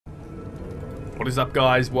What is up,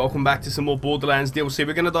 guys? Welcome back to some more Borderlands DLC.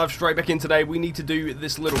 We're going to dive straight back in today. We need to do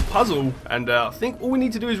this little puzzle, and I think all we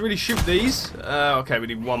need to do is really shoot these. Okay, we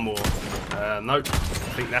need one more. Nope.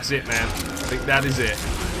 I think that's it, man. I think that is it.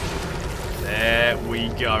 There we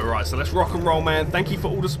go. Right, so let's rock and roll, man. Thank you for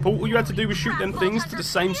all the support. All you had to do was shoot them things to the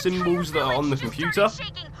same symbols that are on the computer.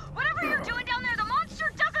 Whatever you're doing down there, the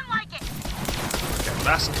monster doesn't like it. Okay, well,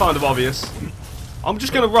 that's kind of obvious. I'm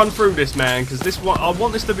just going to run through this, man, because this one, I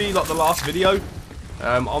want this to be like the last video.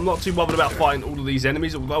 I'm not too bothered about fighting all of these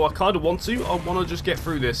enemies, although I kind of want to. I want to just get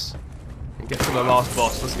through this and get to the last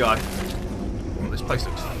boss. Let's go. Oh, this place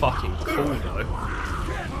looks fucking cool, though.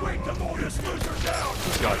 Let's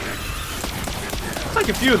go. Take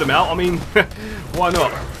a few of them out. I mean, why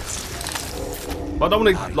not? But I don't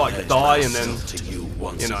want to like die and then,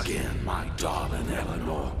 you know.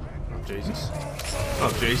 Oh Jesus!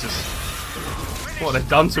 Oh Jesus! What have they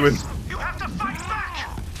done to him? You have to fight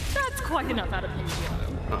back. That's quite enough out of you.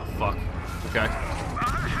 Oh fuck. Okay.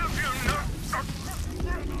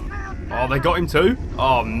 Oh, they got him too?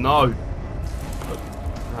 Oh no.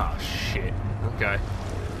 Oh shit. Okay.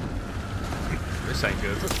 This ain't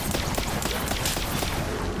good.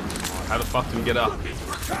 How the fuck did we get up?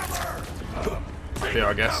 Here,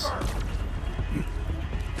 I guess.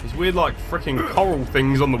 These weird, like, freaking coral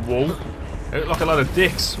things on the wall. They look like a load of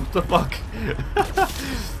dicks. What the fuck?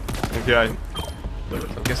 Okay.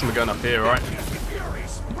 I'm guessing we're going up here, right?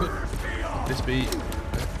 Could this be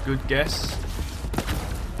a good guess?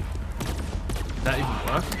 Did that even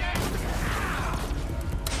work?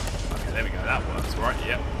 Okay, there we go. That works, right?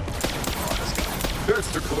 Yep. Alright, let's go.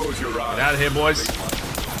 Just to close your eyes. Get out of here, boys.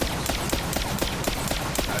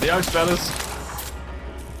 Adios, fellas.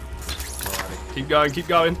 Alrighty. Keep going, keep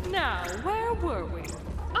going. Now, where were we?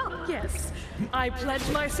 Ah, yes. I pledge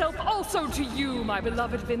myself also to you, my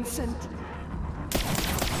beloved Vincent.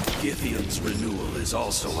 Githyan's renewal is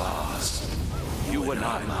also ours. You and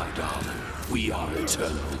I, my darling, we are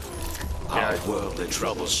eternal. Our worldly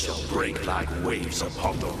troubles shall break like waves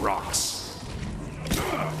upon the rocks.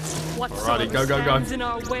 Whatsoever go, go, go. stands in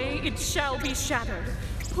our way, it shall be shattered.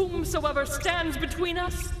 Whomsoever stands between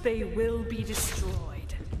us, they will be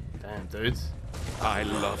destroyed. Damn, dudes. I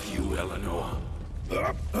love you, Eleanor.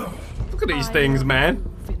 Look at these things, man.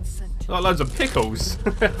 Vincent. Like loads of pickles.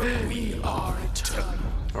 We are eternal.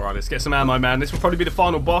 Alright, let's get some ammo, man. This will probably be the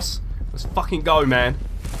final boss. Let's fucking go, man.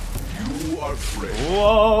 You are free.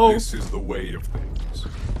 Whoa! This is the way of things.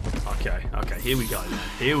 Okay, okay, here we go.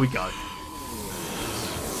 Here we go.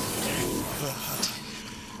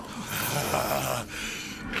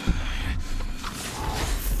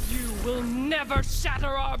 You will never shatter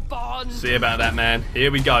our bond. See about that, man. Here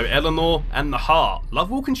we go. Eleanor and the heart. Love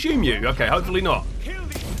will consume you. Okay, hopefully not. Kill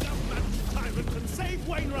these dumb tyrants and save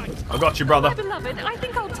Wainwright. I got you, brother. My beloved, I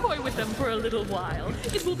think I'll toy with them for a little while.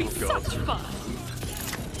 It will be God. such fun.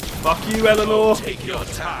 Fuck you, Eleanor. Take your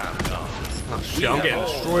time, darling. Oh shit, I'm getting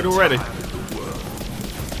destroyed already.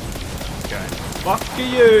 Okay. Fuck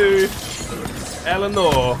you,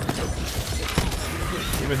 Eleanor.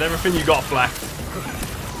 Give us everything you got, Black.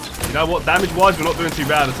 You know what? Damage-wise, we're not doing too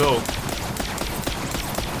bad at all.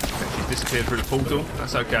 Okay, she's disappeared through the portal.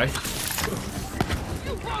 That's okay.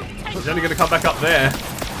 She's only going to come back up there.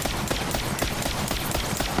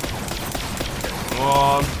 Okay, come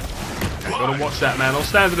on. Okay, gotta watch that, man. I'm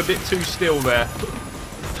standing a bit too still there.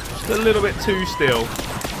 Just a little bit too still.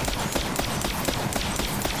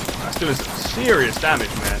 That's doing some serious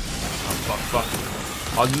damage, man. Oh, fuck.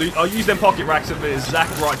 I'll use them pocket racks at the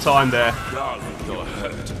exact right time there. Darling, you're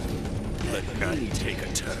hurt. Let me take a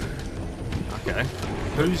turn. Okay.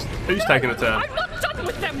 Who's taking a turn? I'm not done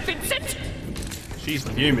with them, Vincent. She's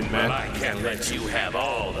fuming, man. I can't let you have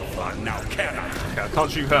all the fun now, can I? Okay, I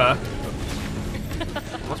can't shoot her.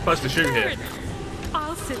 I'm supposed to shoot Fair here. enough.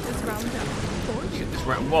 I'll sit this round up. This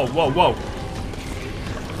round. Whoa. What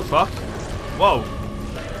the fuck? Whoa.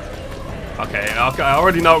 Okay, I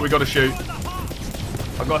already know what we got to shoot.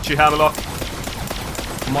 I got you, Hammerlock.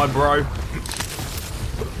 My bro.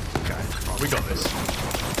 Okay, right, we got this.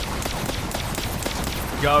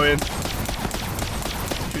 Going.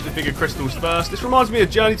 Shoot the bigger crystals first. This reminds me of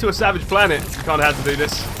Journey to a Savage Planet. You kind of had to do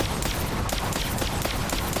this.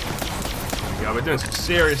 Yeah, we're doing some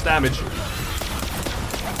serious damage.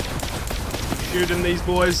 Shooting these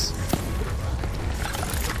boys.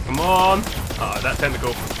 Come on. Uh-oh, that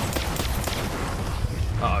tentacle.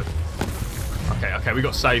 Uh-oh. Okay, we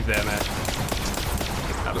got saved there, man.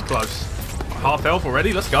 That was close. Half health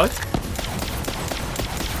already, let's go.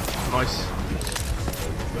 Nice.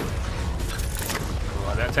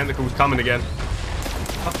 Alright, that tentacle's coming again.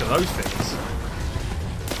 Fuck are those things?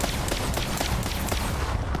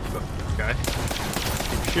 Okay.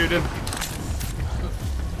 shooting.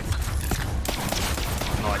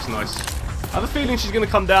 Nice, nice. I have a feeling she's going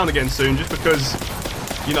to come down again soon, just because,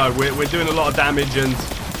 you know, we're doing a lot of damage and,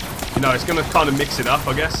 you know, it's going to kind of mix it up,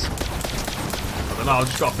 I guess. I don't know, I've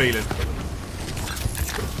just got a feeling.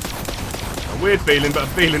 A weird feeling, but a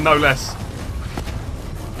feeling no less.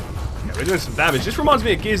 Okay, we're doing some damage. This reminds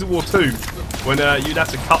me of Gears of War 2, when you'd have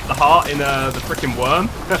to cut the heart in the freaking worm.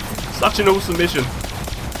 Such an awesome mission.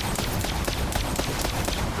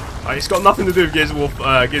 It's got nothing to do with Gears of War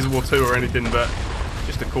 2 or anything, but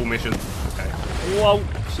just a cool mission. Okay. Whoa,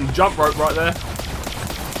 some jump rope right there.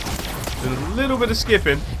 Doing a little bit of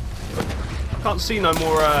skipping. I can't see no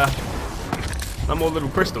more little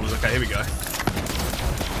crystals. Okay, here we go.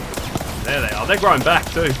 There they are. They're growing back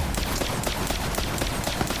too.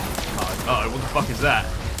 Uh-oh, what the fuck is that?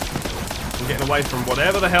 I'm getting away from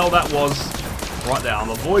whatever the hell that was. Right there, I'm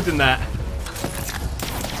avoiding that.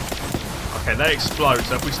 Okay, they explode,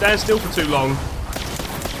 so if we stand still for too long,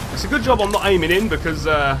 it's a good job I'm not aiming in, because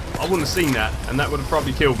I wouldn't have seen that, and that would have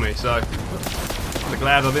probably killed me, so I'm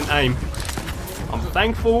glad I didn't aim. I'm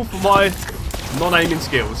thankful for my non-aiming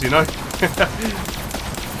skills, you know?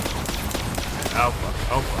 Oh fuck,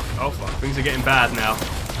 oh fuck, oh fuck, things are getting bad now.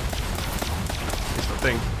 That's the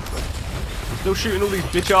thing. I'm still shooting all these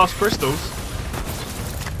bitch-ass crystals.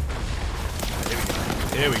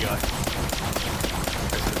 Here we go.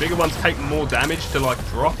 Okay, so the bigger ones take more damage to like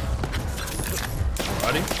drop.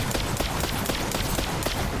 Alrighty.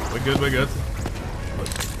 We're good, we're good.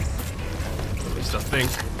 At least I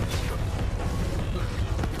think.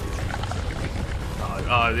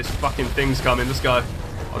 Oh, this fucking thing's coming. Let's go.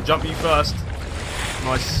 I'll jump you first.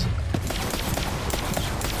 Nice.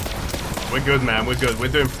 We're good, man. We're good.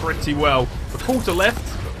 We're doing pretty well. A quarter left.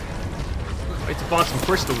 I need to find some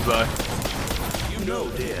crystals though. You know,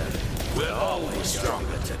 dear, we're always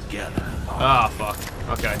stronger together. Ah, fuck.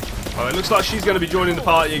 Okay. Oh, it looks like she's going to be joining the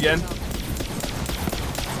party again.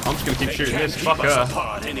 I'm just going to keep shooting this. Fuck her.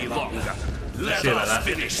 Any longer. Let's see about that.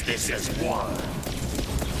 Finish this as one.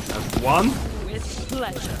 That's one. With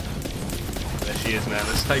pleasure. There she is, man.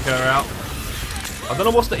 Let's take her out. I don't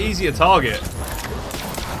know what's the easier target.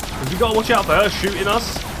 Because we've got to watch out for her shooting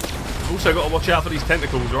us. We've also got to watch out for these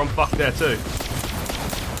tentacles, or I'm fucked there too.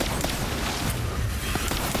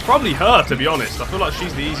 Probably her, to be honest. I feel like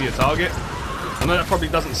she's the easier target. I know that probably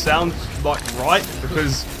doesn't sound like right,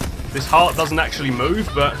 because this heart doesn't actually move,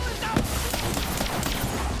 but I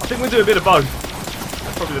think we'll do a bit of both.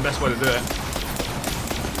 That's probably the best way to do it.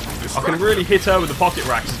 I can really hit her with the pocket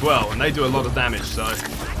racks as well, and they do a lot of damage, so as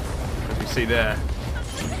you see there.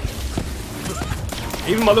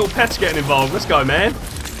 Even my little pet's getting involved. Let's go, man.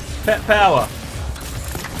 Pet power.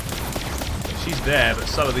 She's there, but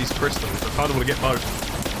so are these crystals. I kind of want to get both.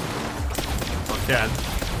 If I can.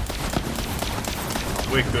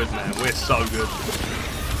 Oh, we're good, man. We're so good.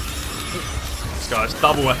 Let's go. Let's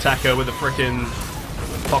double attack her with the freaking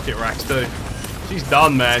pocket racks too. She's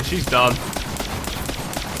done, man. She's done.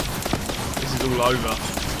 This is all over.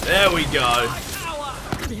 There we go.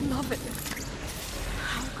 Beloved,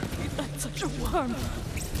 how could we let such a worm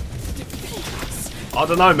defeat us? I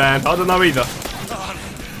don't know, man. I don't know either.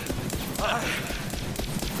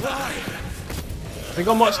 I think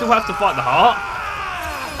I might still have to fight the heart.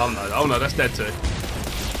 Oh no, that's dead too.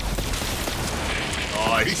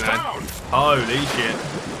 Nice, man. Holy shit.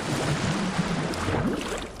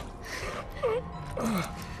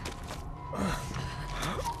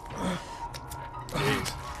 Jeez.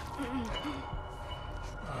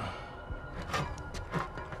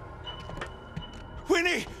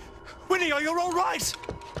 Winnie! Winnie, are you all right?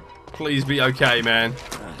 Please be okay, man.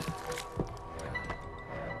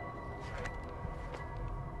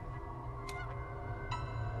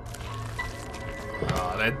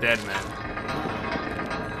 Oh, they're dead, man.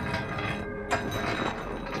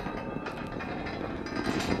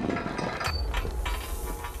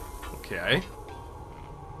 Okay.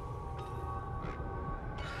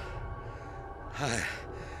 I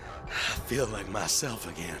feel like myself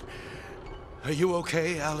again. Are you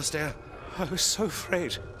okay, Alistair? I was so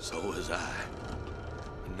afraid. So was I.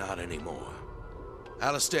 Not anymore.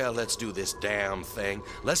 Alistair, let's do this damn thing.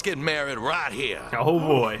 Let's get married right here. Oh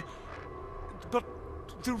boy. But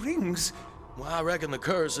the rings... Well, I reckon the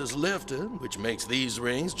curse is lifted, which makes these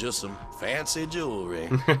rings just some fancy jewelry.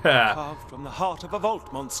 carved from the heart of a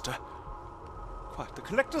vault monster. Quite the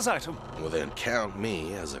collector's item. Well, then count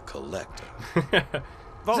me as a collector. Is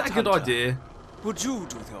that a good idea? Would you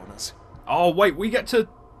do the honors? Oh, wait, we get to...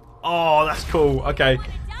 Oh, that's cool. Okay.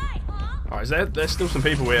 Alright, there's still some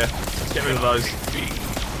people here. Let's get rid of those.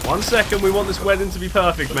 1 second, we want this wedding to be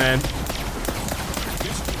perfect, man.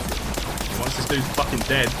 Once this dude's fucking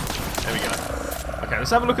dead. There we go. Okay,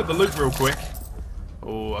 let's have a look at the loot real quick.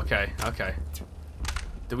 Oh, okay, okay.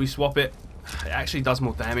 Do we swap it? It actually does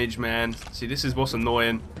more damage, man. See, this is what's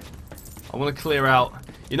annoying. I want to clear out.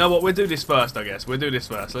 You know what? We'll do this first, I guess. We'll do this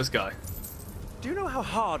first. Let's go. Do you know how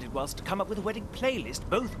hard it was to come up with a wedding playlist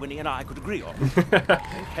both Winnie and I could agree on?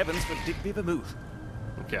 Thank heavens for Digby Vermouth.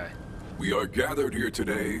 Okay. We are gathered here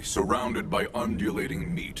today, surrounded by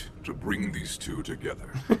undulating meat, to bring these two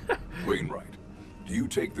together. Wainwright, do you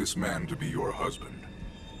take this man to be your husband?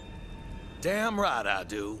 Damn right I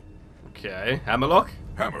do. Okay. Hammerlock?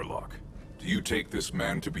 Hammerlock, do you take this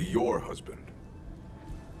man to be your husband?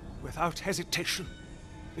 Without hesitation.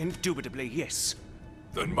 Indubitably, yes.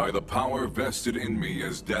 Then by the power vested in me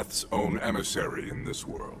as death's own emissary in this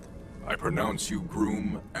world, I pronounce you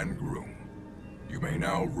groom and groom. You may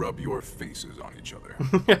now rub your faces on each other.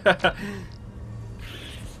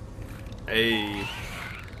 Hey.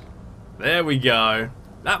 There we go.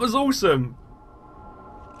 That was awesome.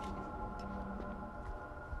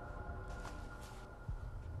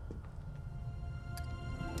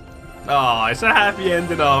 Oh, it's a happy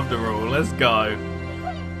ending after all. Let's go. I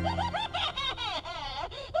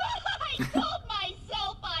told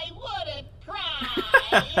myself I wouldn't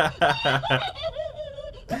cry.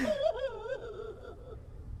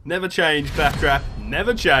 Never change, Claptrap.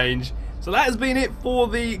 Never change. So that has been it for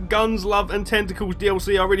the Guns, Love and Tentacles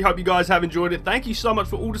DLC. I really hope you guys have enjoyed it. Thank you so much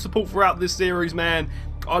for all the support throughout this series, man.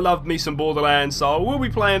 I love me some Borderlands, so I will be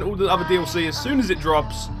playing all the other DLC as soon as it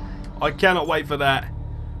drops. I cannot wait for that.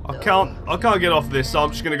 I can't get off this, so I'm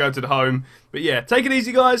just going to go to the home. But yeah, take it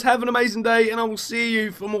easy, guys. Have an amazing day, and I will see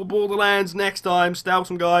you for more Borderlands next time. Stay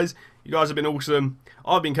awesome, guys. You guys have been awesome.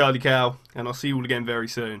 I've been Curleycal, and I'll see you all again very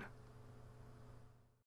soon.